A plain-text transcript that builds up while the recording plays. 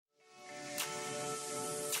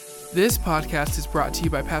This podcast is brought to you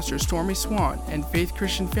by Pastor Stormy Swann and Faith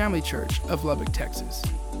Christian Family Church of Lubbock, Texas.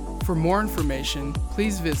 For more information,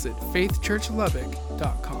 please visit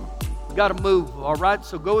faithchurchlubbock.com. We've got to move, all right?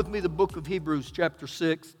 So go with me to the book of Hebrews, chapter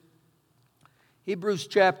 6. Hebrews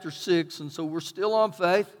chapter 6, and so we're still on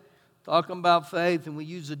faith, talking about faith, and we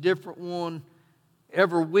use a different one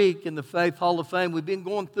every week in the Faith Hall of Fame. We've been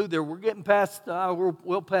going through there. We're getting past, we're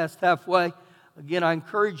well past halfway. Again, I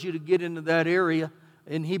encourage you to get into that area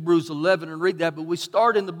in Hebrews 11 and read that. But we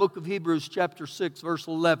start in the book of Hebrews chapter 6, verse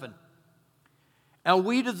 11. And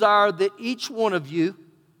we desire that each one of you,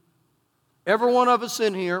 every one of us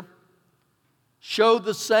in here, show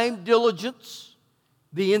the same diligence,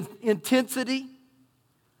 the intensity,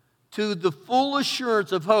 to the full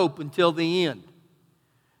assurance of hope until the end.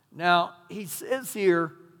 Now, he says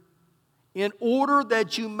here, in order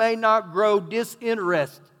that you may not grow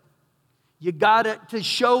disinterested, you got to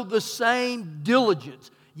show the same diligence.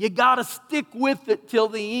 You got to stick with it till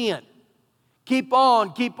the end. Keep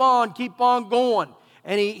on going.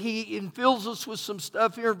 And he fills us with some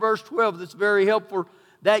stuff here in verse 12 that's very helpful.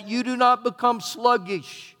 That you do not become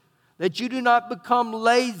sluggish. That you do not become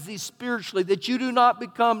lazy spiritually. That you do not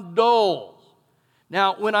become dull.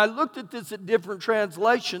 Now, when I looked at this at different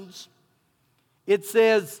translations, it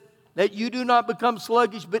says that you do not become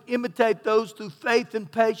sluggish, but imitate those through faith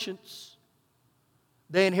and patience.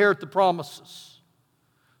 They inherit the promises.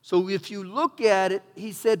 So if you look at it,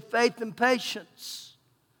 he said faith and patience.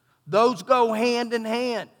 Those go hand in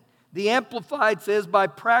hand. The Amplified says, by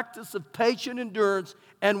practice of patient endurance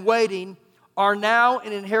and waiting, are now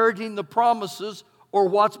in inheriting the promises or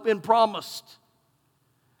what's been promised.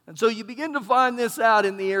 And so you begin to find this out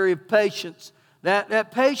in the area of patience.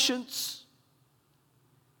 That patience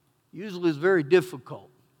usually is very difficult.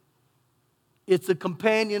 It's a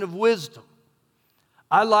companion of wisdom.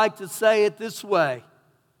 I like to say it this way,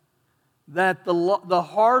 that the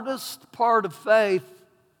hardest part of faith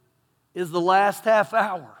is the last half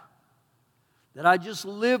hour. That I just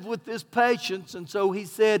live with this patience. And so he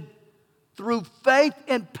said, through faith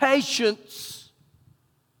and patience,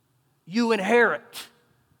 you inherit.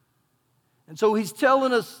 And so he's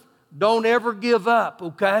telling us, don't ever give up,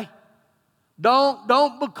 okay?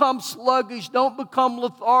 Don't become sluggish. Don't become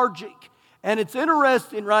lethargic. And it's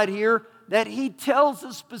interesting right here that he tells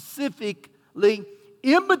us specifically,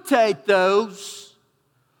 imitate those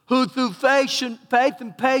who through faith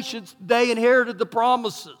and patience, they inherited the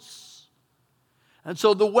promises. And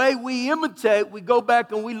so the way we imitate, we go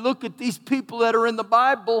back and we look at these people that are in the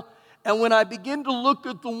Bible, and when I begin to look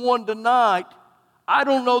at the one tonight, I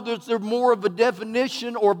don't know that there's more of a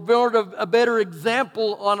definition or a better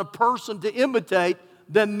example on a person to imitate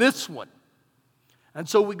than this one. And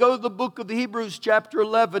so we go to the book of Hebrews chapter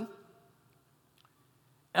 11,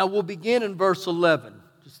 and we'll begin in verse 11.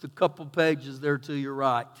 Just a couple pages there to your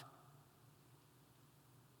right.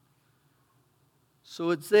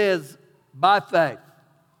 So it says, by faith,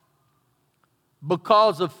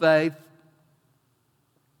 because of faith,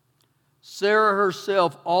 Sarah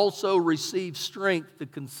herself also received strength to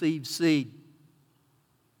conceive seed.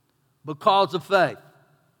 Because of faith.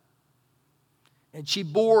 And she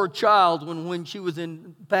bore a child when she was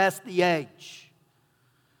past the age.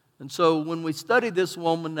 And so when we study this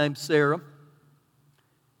woman named Sarah,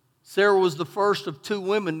 Sarah was the first of two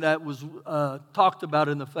women that was talked about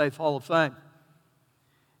in the Faith Hall of Fame.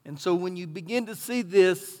 And so when you begin to see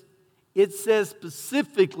this, it says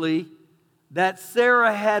specifically that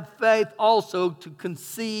Sarah had faith also to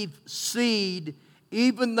conceive seed,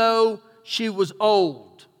 even though she was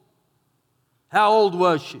old. How old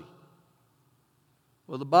was she?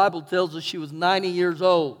 Well, the Bible tells us she was 90 years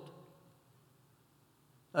old.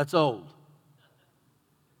 That's old.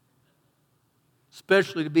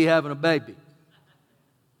 Especially to be having a baby.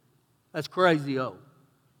 That's crazy old.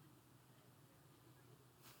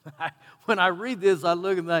 When I read this, I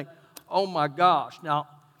look and think, oh my gosh. Now,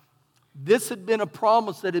 this had been a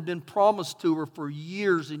promise that had been promised to her for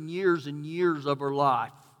years and years and years of her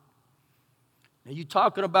life. Now, you're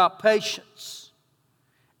talking about patience.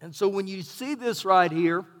 And so when you see this right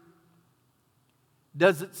here,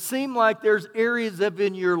 does it seem like there's areas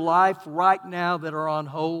in your life right now that are on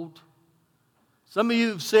hold? Some of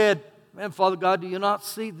you have said, man, Father God, do you not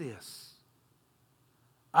see this?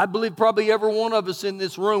 I believe probably every one of us in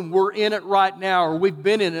this room, we're in it right now, or we've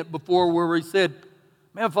been in it before where we said,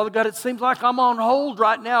 man, Father God, it seems like I'm on hold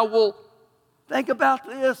right now. Well, think about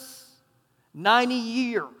this. 90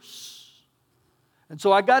 years. And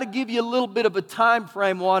so I got to give you a little bit of a time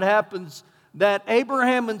frame what happens, that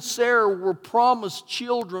Abraham and Sarah were promised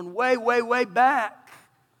children way, way, way back.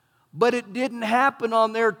 But it didn't happen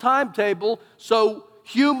on their timetable. So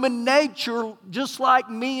human nature, just like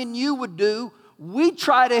me and you would do, we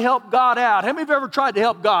try to help God out. How many of you ever tried to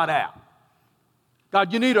help God out?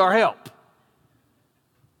 God, you need our help.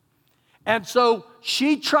 And so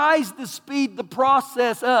she tries to speed the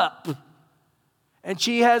process up. And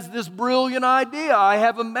she has this brilliant idea. I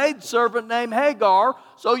have a maidservant named Hagar,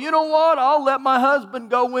 so you know what? I'll let my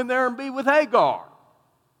husband go in there and be with Hagar.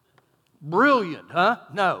 Brilliant, huh?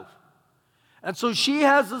 No. And so she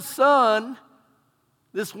has a son,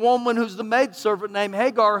 this woman who's the maidservant named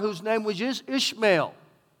Hagar, whose name was Ishmael.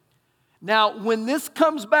 Now, when this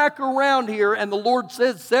comes back around here and the Lord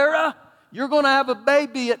says, Sarah, you're going to have a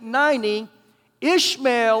baby at 90,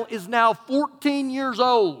 Ishmael is now 14 years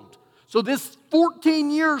old. So this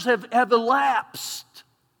 14 years have elapsed.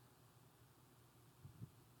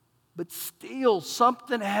 But still,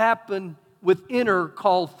 something happened within her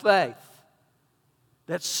called faith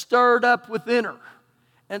that stirred up within her.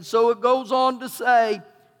 And so it goes on to say,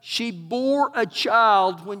 she bore a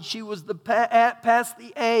child when she was past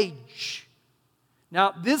the age.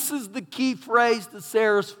 Now, this is the key phrase to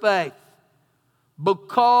Sarah's faith.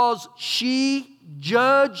 Because she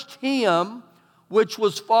judged him, which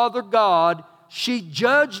was Father God, she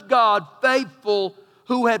judged God faithful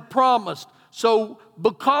who had promised. So,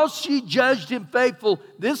 because she judged him faithful,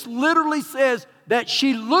 this literally says that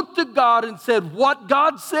she looked at God and said, what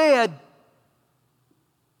God said,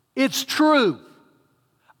 it's true.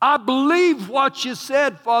 I believe what you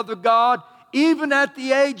said, Father God, even at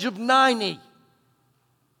the age of 90.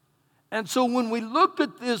 And so when we look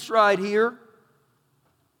at this right here,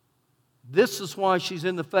 this is why she's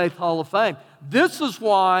in the Faith Hall of Fame. This is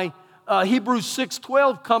why Hebrews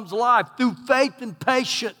 6:12 comes alive, through faith and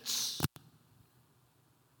patience.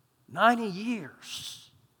 90 years.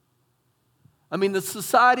 I mean, the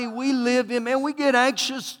society we live in, man, we get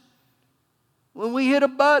anxious when we hit a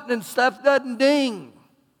button and stuff doesn't ding.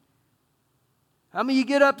 How many of you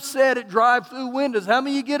get upset at drive-through windows? How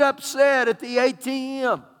many of you get upset at the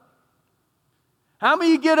ATM? How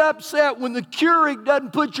many of you get upset when the Keurig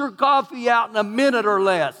doesn't put your coffee out in a minute or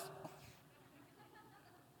less?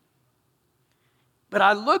 But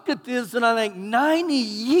I look at this and I think, 90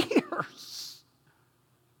 years.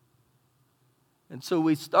 And so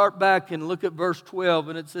we start back and look at verse 12,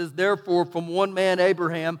 and it says, therefore, from one man,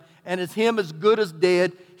 Abraham, and as him as good as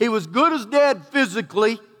dead, he was good as dead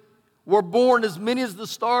physically, were born as many as the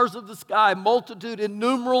stars of the sky, multitude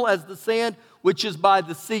innumerable as the sand which is by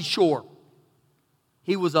the seashore.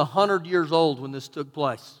 He was 100 years old when this took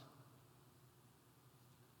place.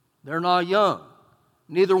 They're not young,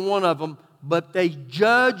 neither one of them, but they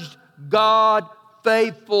judged God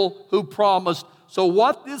faithful who promised. So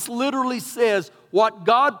what this literally says, what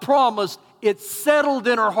God promised, it settled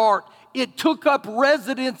in her heart. It took up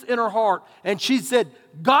residence in her heart. And she said,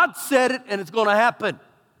 God said it and it's going to happen.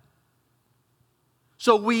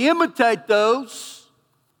 So we imitate those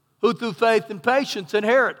who through faith and patience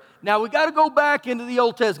inherit. Now we got to go back into the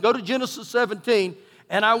Old Testament. Go to Genesis 17.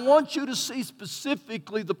 And I want you to see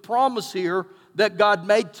specifically the promise here that God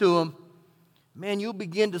made to him. Man, you'll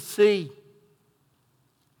begin to see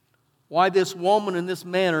why this woman and this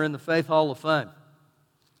man are in the Faith Hall of Fame.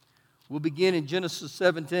 We'll begin in Genesis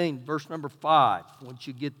 17, verse number 5, once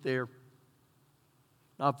you get there.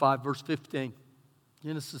 Not 5, verse 15.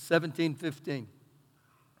 Genesis 17, 15.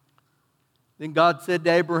 Then God said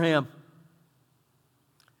to Abraham,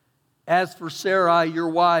 as for Sarai, your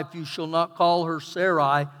wife, you shall not call her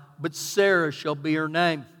Sarai, but Sarah shall be her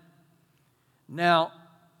name. Now,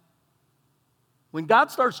 when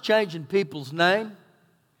God starts changing people's name,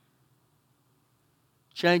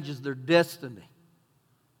 it changes their destiny.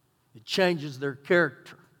 It changes their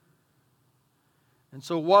character. And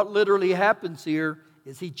so what literally happens here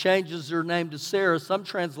is he changes her name to Sarah. Some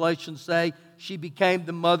translations say she became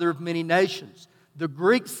the mother of many nations. The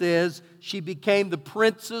Greek says she became the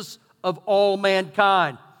princess of all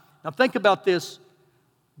mankind. Now think about this.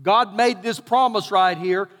 God made this promise right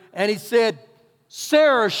here, and he said,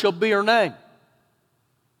 Sarah shall be her name.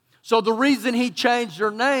 So the reason he changed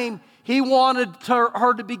her name, he wanted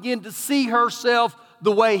her to begin to see herself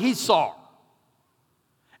the way he saw her.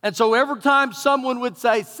 And so every time someone would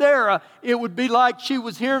say Sarah, it would be like she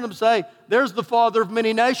was hearing them say, there's the father of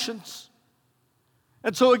many nations.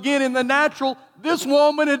 And so again, in the natural, this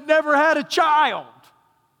woman had never had a child.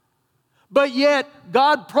 But yet,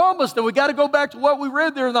 God promised, and we got to go back to what we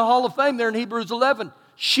read there in the Hall of Fame there in Hebrews 11.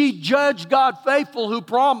 She judged God faithful who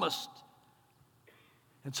promised.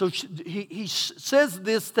 And so he says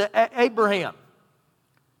this to Abraham.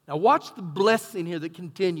 Now watch the blessing here that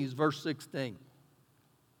continues, verse 16.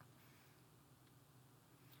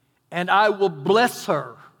 And I will bless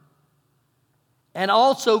her, and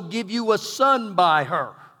also give you a son by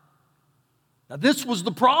her. Now this was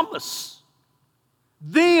the promise.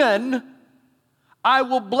 Then I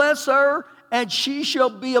will bless her, and she shall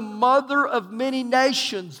be a mother of many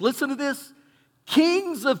nations. Listen to this.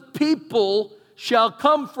 Kings of people shall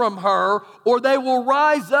come from her, or they will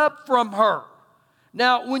rise up from her.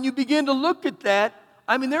 Now, when you begin to look at that,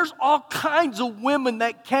 I mean, there's all kinds of women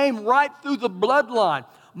that came right through the bloodline.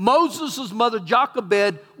 Moses' mother,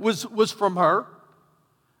 Jochebed, was from her.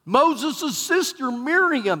 Moses' sister,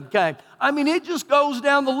 Miriam, came. I mean, it just goes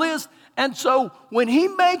down the list. And so, when he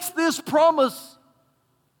makes this promise,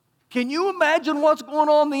 can you imagine what's going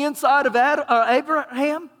on the inside of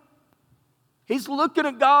Abraham? He's looking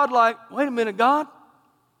at God like, wait a minute, God,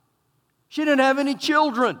 she didn't have any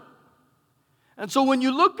children. And so when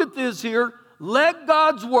you look at this here, let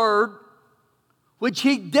God's word, which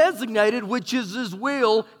he designated, which is his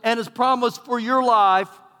will and his promise for your life,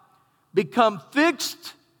 become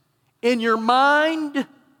fixed in your mind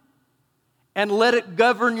and let it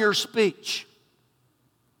govern your speech.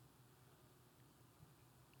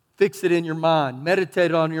 Fix it in your mind.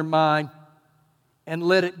 Meditate on your mind and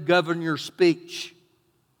let it govern your speech.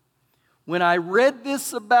 When I read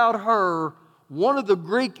this about her, one of the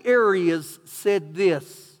Greek areas said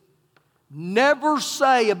this: never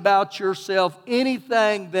say about yourself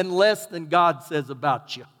anything less than God says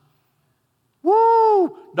about you.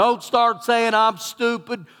 Woo! Don't start saying I'm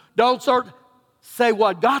stupid. Don't start. Say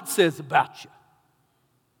what God says about you.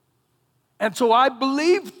 And so I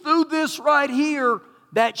believe through this right here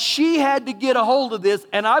that she had to get a hold of this,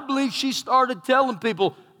 and I believe she started telling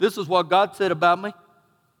people, this is what God said about me.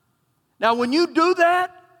 Now, when you do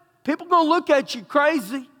that, people are going to look at you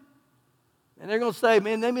crazy. And they're going to say,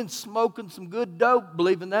 man, they've been smoking some good dope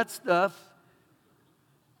believing that stuff.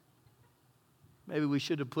 Maybe we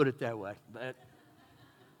should have put it that way. But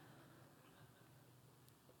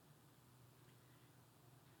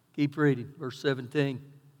keep reading, verse 17.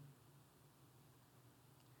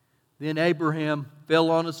 Then Abraham fell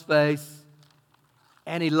on his face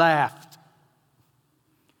and he laughed.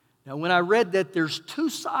 Now, when I read that, there's two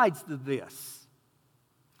sides to this.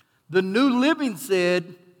 The New Living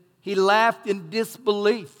said he laughed in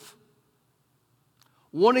disbelief.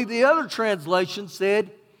 One of the other translations said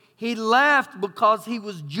he laughed because he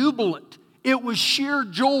was jubilant. It was sheer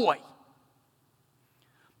joy.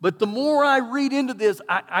 But the more I read into this,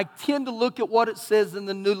 I tend to look at what it says in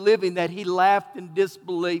the New Living, that he laughed in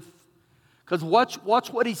disbelief. Because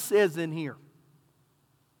watch what he says in here.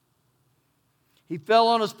 He fell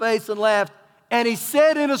on his face and laughed, and he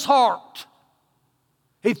said in his heart,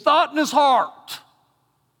 he thought in his heart,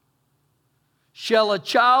 shall a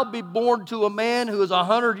child be born to a man who is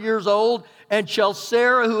 100 years old, and shall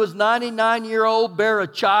Sarah, who is 99-year-old, bear a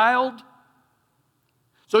child?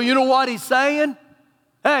 So you know what he's saying?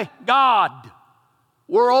 Hey, God,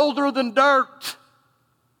 we're older than dirt.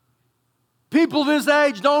 People this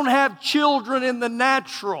age don't have children in the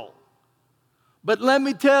natural. But let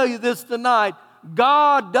me tell you this tonight,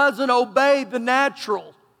 God doesn't obey the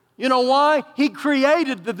natural. You know why? He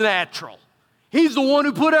created the natural. He's the one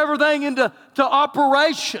who put everything into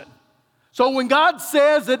operation. So when God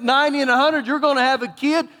says at 90 and 100 you're going to have a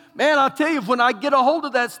kid, man, I'll tell you, when I get a hold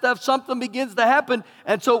of that stuff, something begins to happen.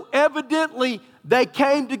 And so evidently they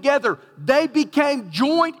came together. They became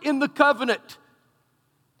joint in the covenant.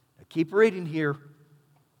 Keep reading here.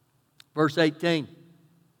 Verse 18.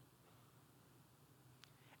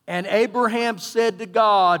 And Abraham said to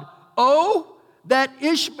God, oh, that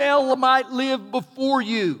Ishmael might live before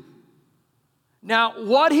you. Now,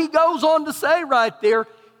 what he goes on to say right there,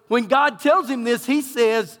 when God tells him this, he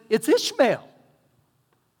says, it's Ishmael.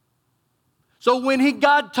 So when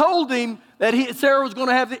God told him that Sarah was going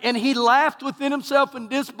to have it, and he laughed within himself in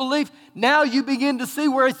disbelief, now you begin to see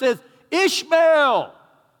where he says, Ishmael.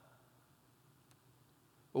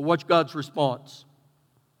 But watch God's response.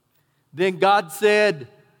 Then God said,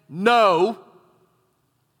 no,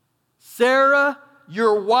 Sarah,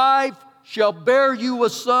 your wife, shall bear you a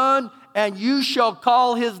son, and you shall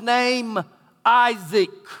call his name Isaac.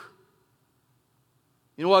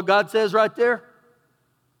 You know what God says right there?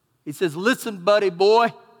 He says, listen, buddy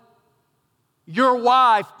boy, your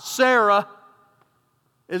wife, Sarah,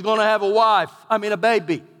 is going to have a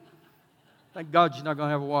baby. Thank God she's not going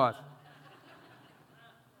to have a wife.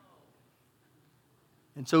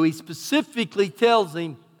 And so he specifically tells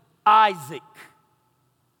him, Isaac.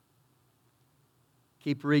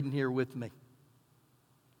 Keep reading here with me.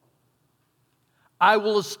 I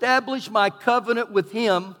will establish my covenant with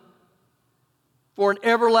him for an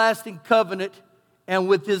everlasting covenant, and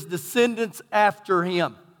with his descendants after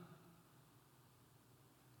him.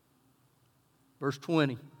 Verse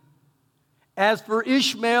 20. As for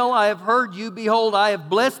Ishmael, I have heard you. Behold, I have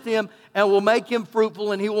blessed him and will make him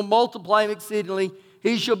fruitful, and he will multiply him exceedingly.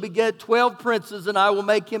 He shall beget 12 princes, and I will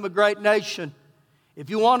make him a great nation. If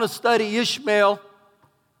you want to study Ishmael,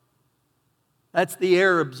 that's the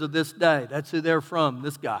Arabs of this day. That's who they're from,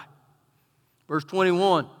 this guy. Verse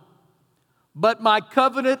 21. But my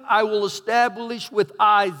covenant I will establish with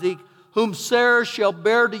Isaac, whom Sarah shall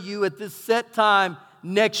bear to you at this set time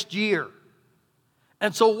next year.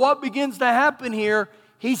 And so what begins to happen here,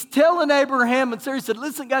 he's telling Abraham and Sarah, he said,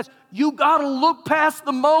 listen guys, you got to look past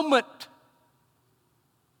the moment.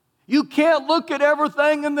 You can't look at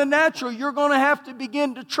everything in the natural. You're going to have to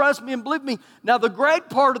begin to trust me and believe me. Now the great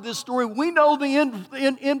part of this story, we know the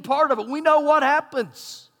end part of it. We know what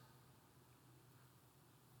happens.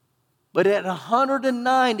 But at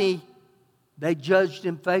 190, they judged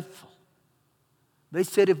him faithful. They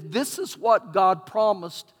said, if this is what God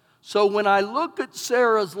promised. So when I look at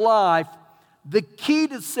Sarah's life, the key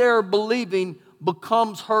to Sarah believing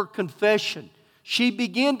becomes her confession. She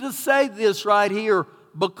began to say this right here,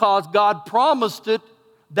 because God promised it,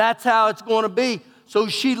 that's how it's going to be. So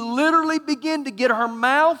she literally began to get her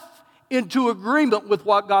mouth into agreement with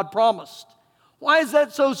what God promised. Why is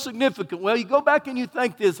that so significant? Well, you go back and you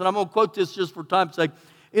think this, and I'm going to quote this just for time's sake.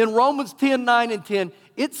 In Romans 10, 9 and 10,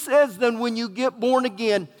 it says then when you get born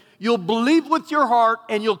again, you'll believe with your heart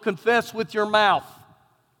and you'll confess with your mouth.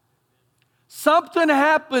 Something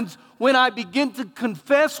happens when I begin to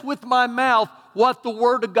confess with my mouth what the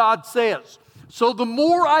Word of God says. So the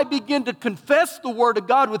more I begin to confess the Word of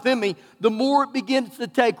God within me, the more it begins to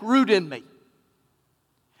take root in me.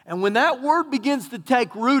 And when that Word begins to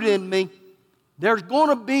take root in me, there's going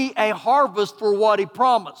to be a harvest for what He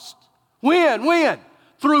promised. When?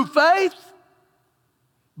 Through faith,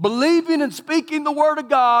 believing and speaking the Word of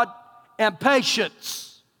God, and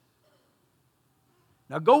patience.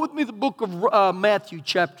 Now go with me to the book of Matthew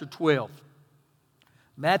chapter 12.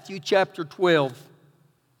 Matthew chapter 12.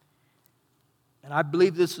 And I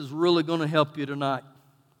believe this is really going to help you tonight.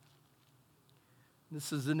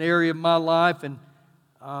 This is an area of my life, and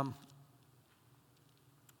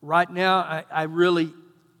right now I really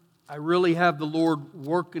have the Lord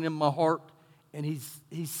working in my heart. And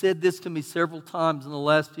He said this to me several times in the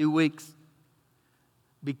last few weeks.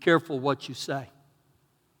 Be careful what you say.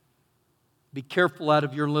 Be careful out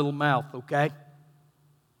of your little mouth, okay?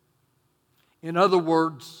 In other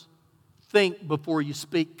words, think before you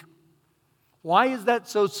speak. Why is that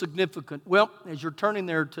so significant? Well, as you're turning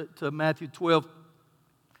there to Matthew 12,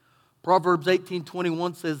 Proverbs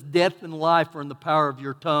 18:21 says, death and life are in the power of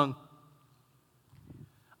your tongue.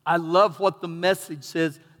 I love what the Message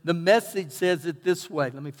says. The Message says it this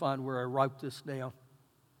way. Let me find where I wrote this down.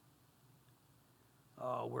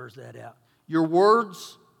 Oh, where's that at? Your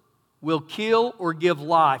words will kill or give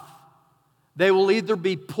life. They will either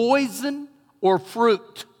be poison or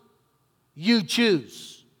fruit. You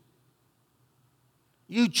choose.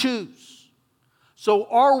 You choose. So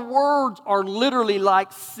our words are literally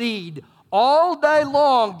like seed. All day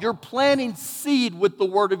long, you're planting seed with the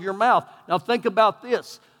word of your mouth. Now think about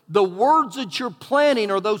this. The words that you're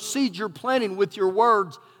planting, or those seeds you're planting with your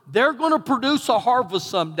words, they're going to produce a harvest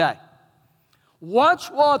someday. Watch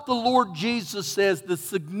what the Lord Jesus says, the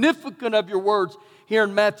significance of your words here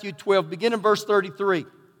in Matthew 12. Begin in verse 33.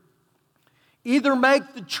 Either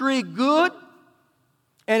make the tree good,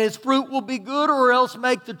 and its fruit will be good, or else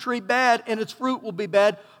make the tree bad, and its fruit will be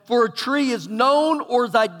bad. For a tree is known or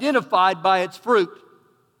is identified by its fruit.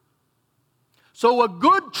 So a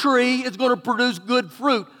good tree is going to produce good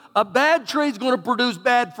fruit. A bad tree is going to produce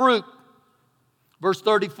bad fruit. Verse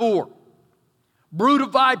 34. Brood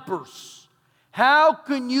of vipers, how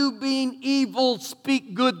can you, being evil,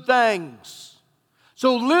 speak good things?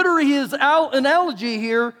 So literally his analogy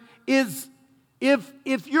here is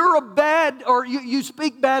if you're a bad, or you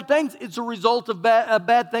speak bad things, it's a result of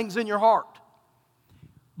bad things in your heart.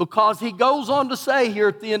 Because he goes on to say here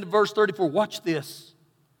at the end of verse 34, watch this.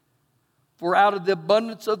 For out of the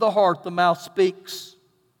abundance of the heart the mouth speaks.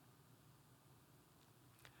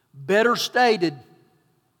 Better stated,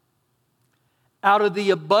 out of the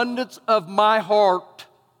abundance of my heart,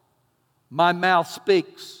 my mouth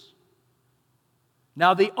speaks.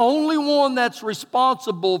 Now, the only one that's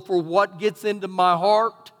responsible for what gets into my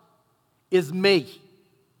heart is me.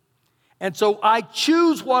 And so I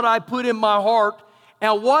choose what I put in my heart.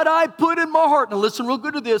 And what I put in my heart, now listen real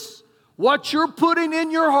good to this, what you're putting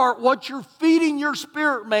in your heart, what you're feeding your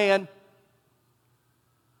spirit man,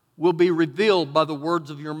 will be revealed by the words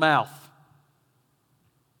of your mouth.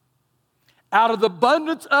 Out of the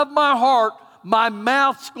abundance of my heart, my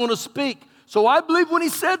mouth's going to speak. So I believe when he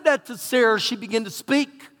said that to Sarah, she began to speak.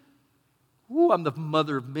 Ooh, I'm the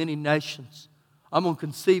mother of many nations. I'm going to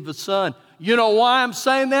conceive a son. You know why I'm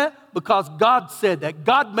saying that? Because God said that.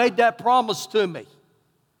 God made that promise to me.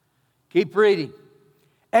 Keep reading.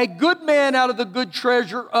 A good man out of the good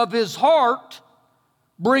treasure of his heart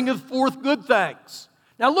bringeth forth good things.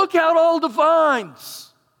 Now look how it all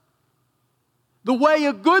defines. The way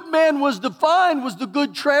a good man was defined was the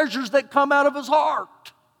good treasures that come out of his heart.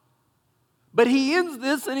 But he ends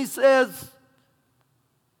this and he says,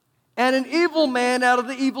 and an evil man out of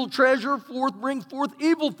the evil treasure brings forth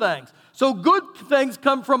evil things. So good things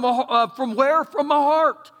come from where? From a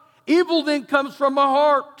heart. Evil then comes from a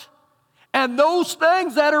heart. And those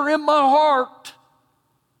things that are in my heart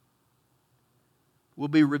will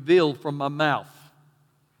be revealed from my mouth.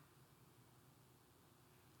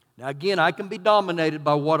 Now again, I can be dominated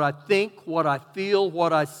by what I think, what I feel,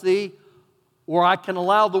 what I see, or I can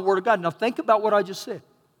allow the Word of God. Now think about what I just said.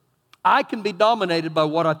 I can be dominated by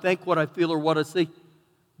what I think, what I feel, or what I see.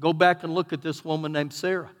 Go back and look at this woman named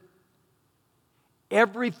Sarah.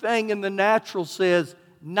 Everything in the natural says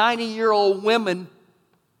 90-year-old women,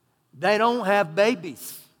 they don't have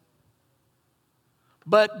babies.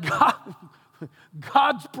 But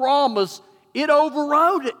God's promise, it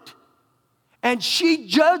overrode it. And she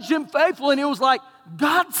judged him faithful, and it was like,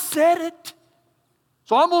 God said it.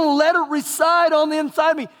 So I'm going to let it reside on the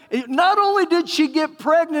inside of me. Not only did she get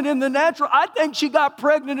pregnant in the natural, I think she got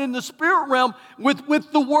pregnant in the spirit realm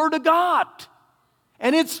with the Word of God.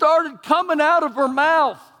 And it started coming out of her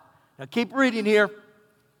mouth. Now keep reading here.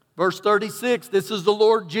 Verse 36, this is the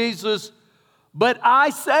Lord Jesus. But I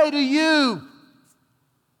say to you,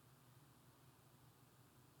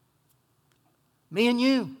 me and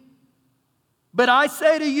you, but I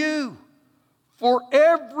say to you, for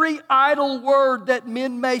every idle word that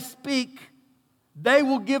men may speak, they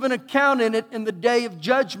will give an account in it in the day of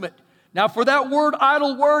judgment. Now, for that word,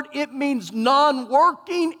 idle word, it means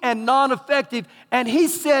non-working and non-effective. And he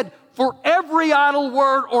said, for every idle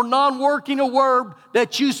word or non-working a word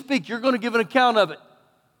that you speak, you're going to give an account of it.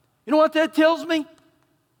 You know what that tells me?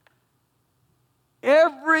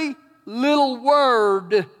 Every little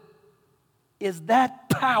word is that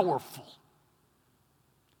powerful.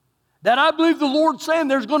 That I believe the Lord's saying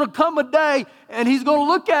there's going to come a day and He's going to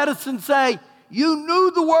look at us and say, you knew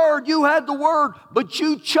the Word, you had the Word, but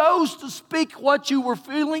you chose to speak what you were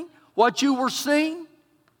feeling, what you were seeing,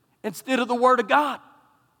 instead of the Word of God.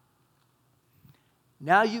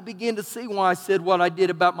 Now you begin to see why I said what I did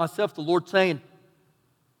about myself. The Lord's saying,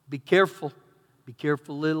 be careful,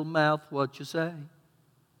 little mouth, what you say.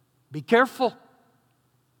 Be careful.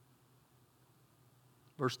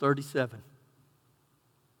 Verse 37.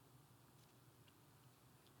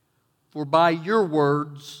 For by your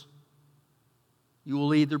words you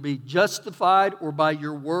will either be justified, or by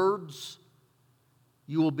your words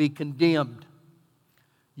you will be condemned.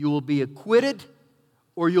 You will be acquitted,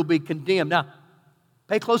 or you'll be condemned. Now,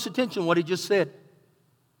 pay close attention to what he just said.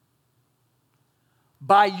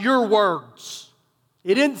 By your words.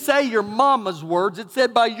 It didn't say your mama's words. It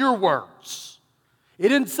said by your words. It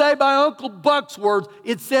didn't say by Uncle Buck's words.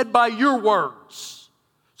 It said by your words.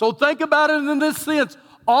 So think about it in this sense.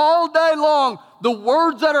 All day long, the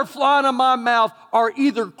words that are flying out of my mouth are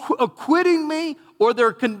either acquitting me or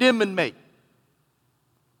they're condemning me.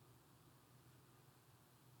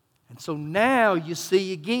 And so now you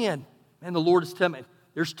see again, and the Lord is telling me,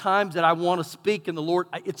 there's times that I want to speak, and the Lord,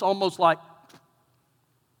 it's almost like,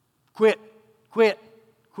 quit.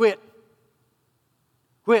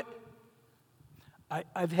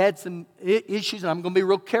 I've had some issues, and I'm going to be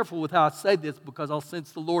real careful with how I say this because I'll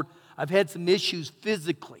sense the Lord. I've had some issues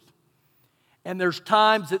physically. And there's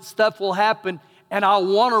times that stuff will happen, and I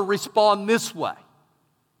want to respond this way.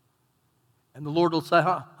 And the Lord will say,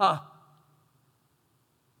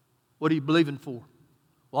 what are you believing for?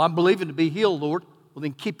 Well, I'm believing to be healed, Lord. Well,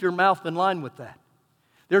 then keep your mouth in line with that.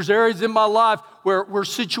 There's areas in my life where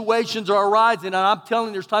situations are arising, and I'm telling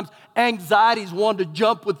you, there's times anxieties want to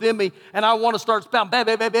jump within me, and I want to start spouting,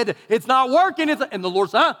 it's not working. And the Lord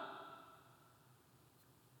says,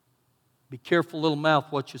 be careful, little mouth,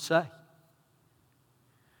 what you say.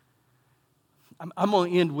 I'm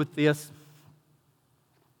going to end with this.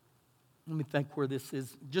 Let me think where this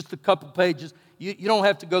is. Just a couple pages. You don't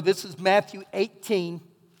have to go. This is Matthew 18,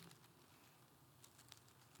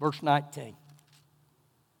 verse 19.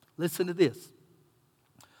 Listen to this.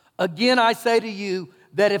 Again, I say to you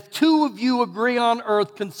that if two of you agree on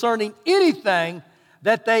earth concerning anything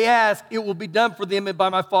that they ask, it will be done for them by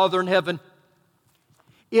my Father in heaven.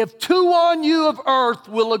 If two on you of earth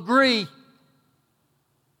will agree,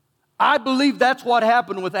 I believe that's what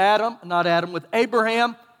happened with with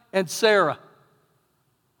Abraham and Sarah.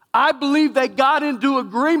 I believe they got into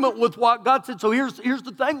agreement with what God said. So here's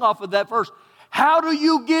the thing off of that verse. How do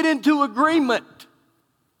you get into agreement?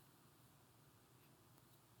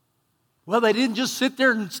 Well, they didn't just sit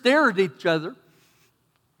there and stare at each other.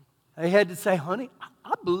 They had to say, honey,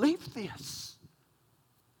 I believe this.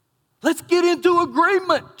 Let's get into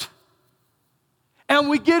agreement. And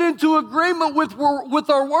we get into agreement with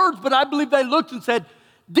our words, but I believe they looked and said,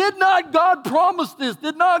 did not God promise this?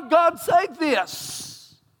 Did not God say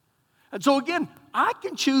this? And so again, I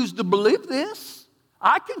can choose to believe this.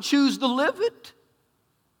 I can choose to live it.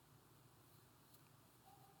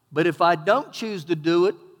 But if I don't choose to do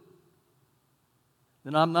it,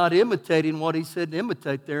 then I'm not imitating what he said to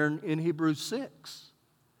imitate there in Hebrews 6.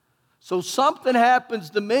 So something happens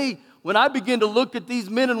to me when I begin to look at these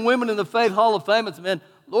men and women in the Faith Hall of Fame and say, man,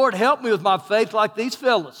 Lord, help me with my faith like these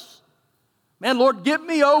fellas. Man, Lord, get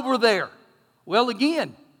me over there. Well,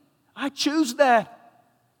 again, I choose that.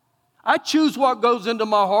 I choose what goes into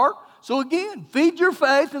my heart. So again, feed your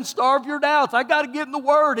faith and starve your doubts. I got to get in the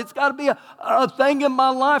Word. It's got to be a thing in my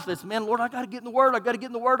life that's, man, Lord, I got to get in the Word. I got to get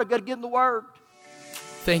in the Word. I got to get in the Word.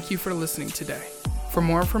 Thank you for listening today. For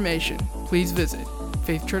more information, please visit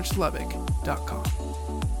faithchurchlubbock.com.